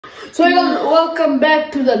So guys, welcome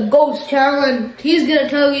back to the Ghost Channel, and he's gonna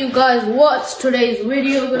tell you guys what's today's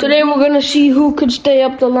video. Today we're gonna see who could stay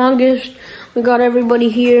up the longest. We got everybody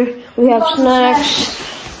here. We have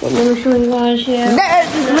snacks. Let me show you guys here.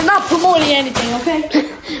 We're not promoting anything, okay?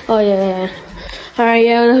 Oh yeah. Alright,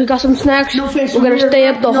 yeah, we got some snacks. We're gonna stay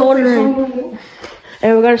up the whole night.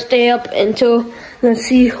 And we're gonna stay up until, let's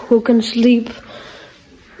see who can sleep.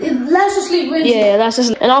 Last asleep wins. Yeah, that's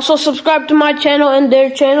it. And also subscribe to my channel and their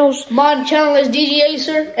channels. My channel is DJ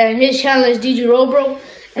Acer, and his channel is DJ Robro.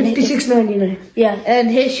 $56.99. Yeah, and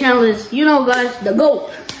his channel is, you know guys, the GOAT.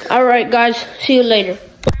 Alright guys, see you later.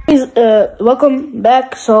 Welcome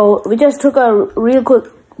back. So we just took a real quick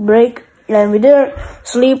break and we didn't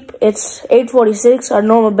sleep. It's 8:46. Our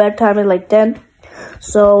normal bedtime is like 10.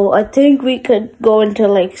 So I think we could go until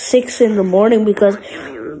like 6 in the morning because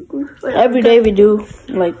every day we do,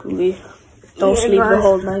 like, we don't sleep the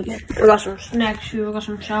whole night. We got some snacks here, we got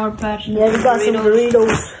some Sour Patch. Yeah, we got some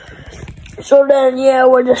Doritos. So then, yeah,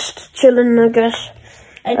 we're just chilling, I guess.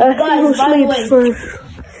 And guys, who sleeps first?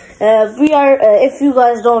 If you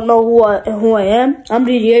guys don't know who I am, I'm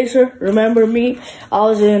DJ Acer. Remember me? I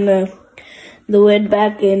was in the win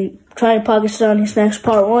back in Trying Pakistani Snacks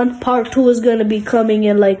Part 1. Part 2 is gonna be coming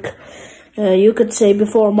in like, you could say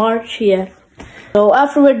before March, yeah. So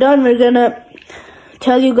after we're done, we're gonna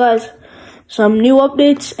tell you guys some new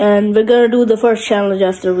updates, and we're gonna do the first challenge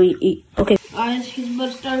after we eat. Okay. Guys, he's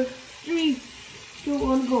about to start. 3, 2,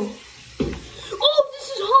 1, go. Oh, this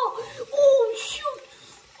is hot. Oh, shoot.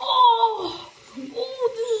 Oh,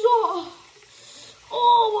 this is hot.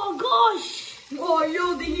 Oh my gosh. Oh,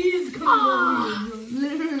 yo, the heat is coming.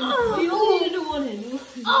 Literally. You only need to do one hand.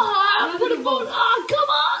 Put a boat. Come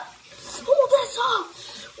on. Oh, that's hot.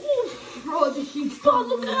 Oh. Bro, the heat's coming.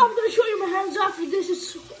 Look, I'm gonna show you my hands after this.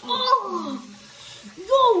 Is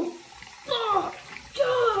no. Come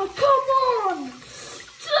on.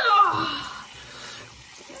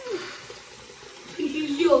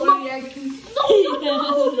 You're overreacting. No,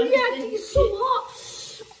 overreacting. It's so hot.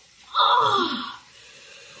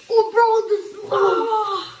 Oh, bro,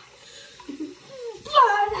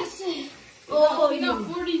 that's it. Oh, you got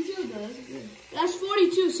 42 though. That's good. That's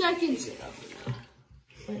 42 seconds.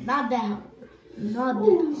 But not that. Not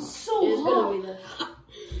that. So hot.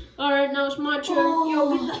 Alright, now it's my turn. Yo,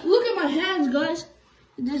 look at my hands, guys.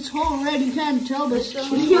 This whole red, you can't tell, but Put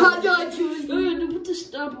the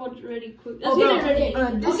stopwatch ready quick. Let's get it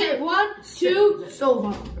ready. Okay, 1, 2, so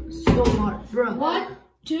hard, bro. 1,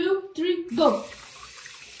 2, 3, go.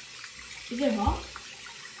 Is it hot?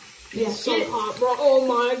 Yeah, so hot, bro. Oh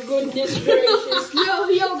my goodness gracious. Yo,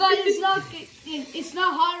 guys, it's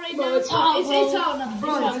not hot right now. It's hot. It's hot now.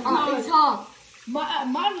 Bro, it's hot.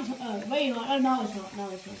 Mine was way hot. Now it's hot.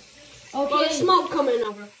 Okay. Bro, there's smoke coming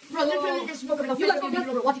over. Bro, literally there's smoke coming over. You guys go,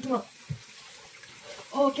 watch it tomorrow.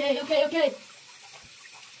 Okay.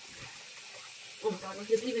 Oh my god,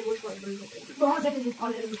 he's leaving one part. Bro, 1 second. I'll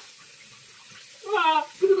let him. Oh,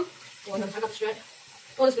 I got the strat.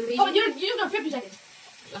 Oh, it's gonna be easy. Oh, you got 50 seconds.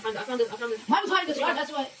 I found it. Mine was higher than strat,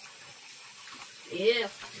 that's why. Yeah.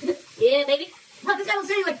 Yeah, baby. Bro, this guy was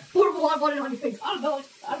saying like portable hot water on your face. I don't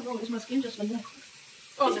know. It's my skin just like that.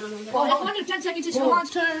 Oh, no. Oh, 110 seconds. It's Juan's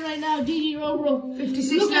turn right now. DJ Robro.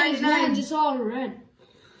 56. Look at his hands. It's all red.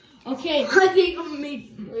 Okay. I think I'm gonna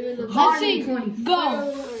make Let's see. Go.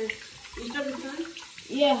 You start the time?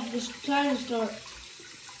 Yeah, just trying to start.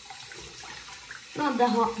 Not that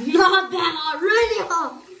hot. Really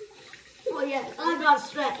hot. Oh yeah, I got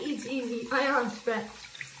strat. It's easy. I am strat.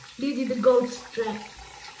 DJ the GOAT strat.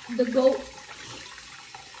 The GOAT.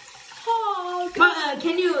 Oh, God.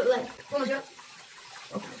 Can you like? Okay.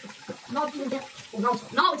 Not even that. Oh, no,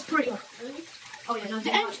 it's pretty hot. Oh yeah, no.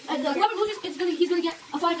 Whoever loses, he's gonna get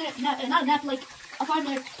a 5-minute nap, not a nap, like a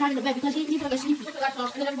 5-minute time in the bed because he's gonna sleep. Look at that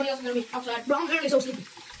stuff, and then everybody else is gonna be outside. Bro, I'm literally so sleepy.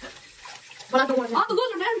 But I don't want to. I'm the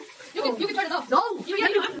loser, man. You can turn it off. No, Guys,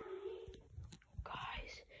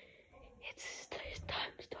 his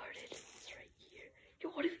time started. It's right here. Yo,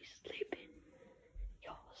 what if he's sleeping?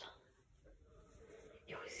 Yo,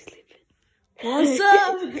 he's sleeping. What's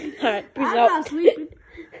up? Alright, peace I'm out. not sleeping.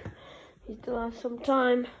 He still has some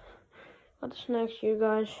time. Got the snacks here,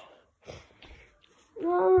 guys.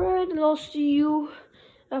 Alright, and I'll see you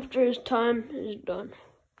after his time is done.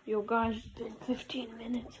 Yo, guys, it's been 15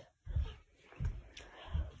 minutes.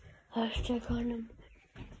 Let's check on him.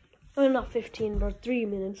 Oh, not 15, but 3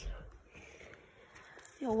 minutes.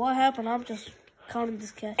 Yo, what happened? I'm just counting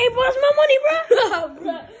this cash. Hey, where's my money, bro?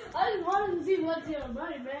 Bro, I just wanted to see what's your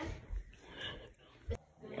money, man.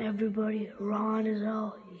 Everybody, Ron is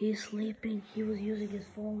out. He's sleeping. He was using his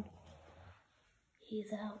phone.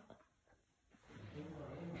 He's out.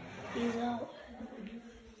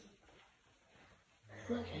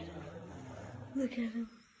 Look at him. Look at him.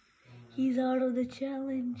 He's out of the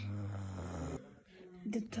challenge.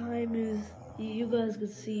 The time is, you guys can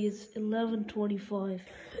see, it's 11:25.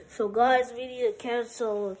 So guys, we need to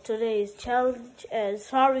cancel today's challenge. And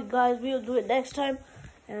sorry guys, we'll do it next time.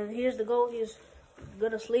 And here's the goal. He's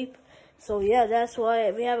gonna sleep. So yeah, that's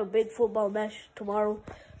why we have a big football match tomorrow.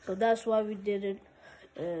 So that's why we didn't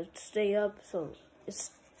stay up. So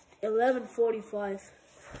it's 11:45.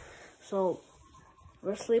 So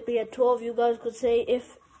we're sleeping at 12. You guys could say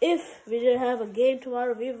if we didn't have a game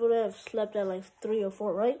tomorrow, we would have slept at like 3 or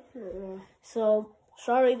 4, right? Yeah. So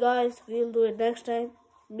sorry guys, we'll do it next time.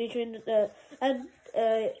 Between the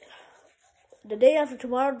day after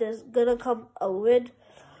tomorrow, there's gonna come a win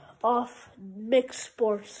of mixed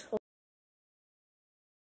sports.